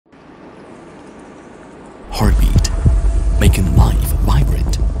making life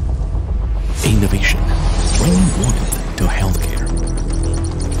vibrant. Innovation, bringing warmth to healthcare.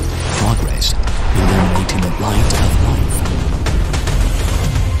 Progress, illuminating the light of life.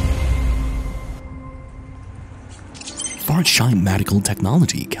 Farshine Medical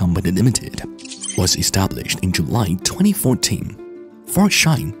Technology Co Limited was established in July 2014.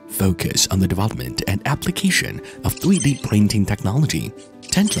 Farshine focuses on the development and application of 3D printing technology,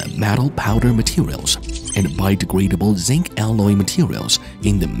 tantalum metal powder materials, and biodegradable zinc alloy materials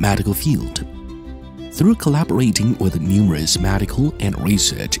in the medical field. Through collaborating with numerous medical and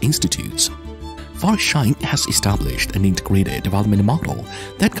research institutes, Farshine has established an integrated development model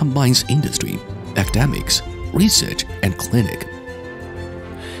that combines industry, academics, research, and clinic.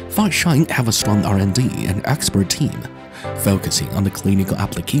 Farshine have a strong R&D and expert team, focusing on the clinical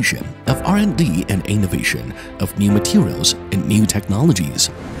application of R&D and innovation of new materials and new technologies.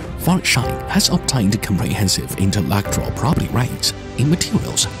 Farshine has obtained comprehensive intellectual property rights in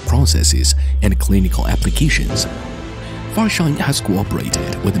materials, processes, and clinical applications. Farshine has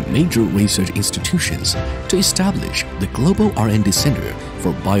cooperated with major research institutions to establish the Global R&D Center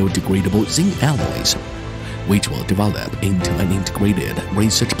for Biodegradable Zinc Alloys, which will develop into an integrated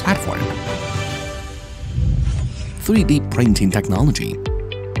research platform. 3D printing technology.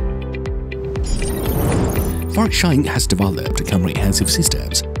 Farshine has developed comprehensive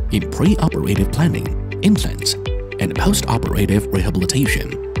systems in pre-operative planning, implants, and post-operative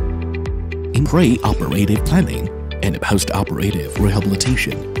rehabilitation. In pre-operative planning and post-operative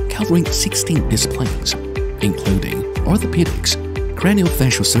rehabilitation, covering 16 disciplines, including orthopedics,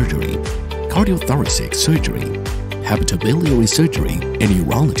 craniofacial surgery, cardiothoracic surgery, hepatobiliary surgery, and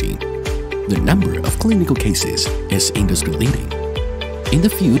urology. The number of clinical cases is industry-leading. In the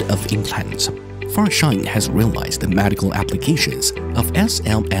field of implants, Farshine has realized the medical applications of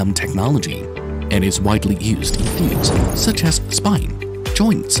SLM technology and is widely used in fields such as spine,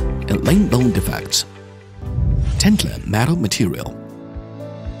 joints, and limb bone defects. Tantalum metal material.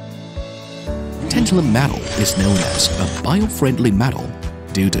 Tantalum metal is known as a bio-friendly metal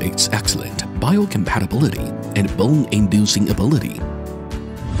due to its excellent biocompatibility and bone-inducing ability.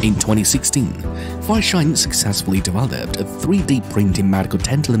 In 2016, Farshine successfully developed a 3D printing medical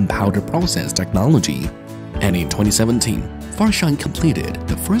tantalum powder process technology, and in 2017, Farshine completed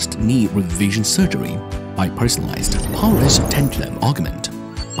the first knee revision surgery by personalized porous tantalum augment.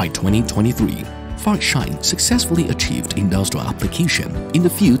 By 2023, Farshine successfully achieved industrial application in the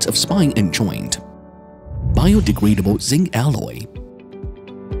fields of spine and joint. Biodegradable zinc alloy.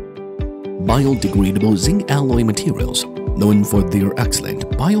 Biodegradable zinc alloy materials, known for their excellent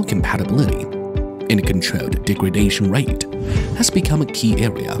biocompatibility and controlled degradation rate, has become a key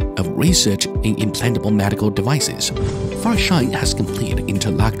area of research in implantable medical devices. Farshine has complete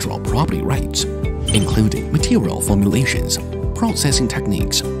intellectual property rights, including material formulations, processing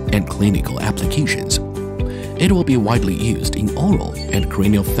techniques, and clinical applications. It will be widely used in oral and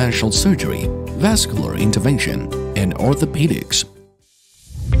craniofacial surgery, vascular intervention, and orthopedics.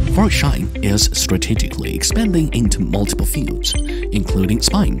 Farshine is strategically expanding into multiple fields, including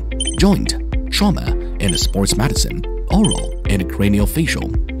spine, joint, trauma and sports medicine, oral and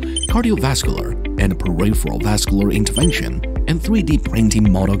craniofacial, cardiovascular and peripheral vascular intervention, and 3D printing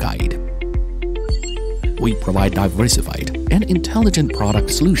model guide. We provide diversified and intelligent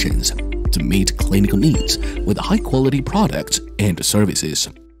product solutions to meet clinical needs with high-quality products and services.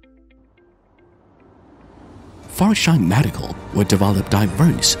 Farshine Medical will develop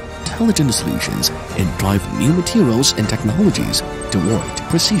diverse, intelligent solutions and drive new materials and technologies toward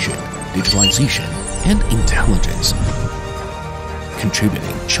precision, digitalization, and intelligence,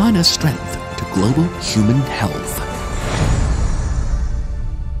 contributing China's strength to global human health.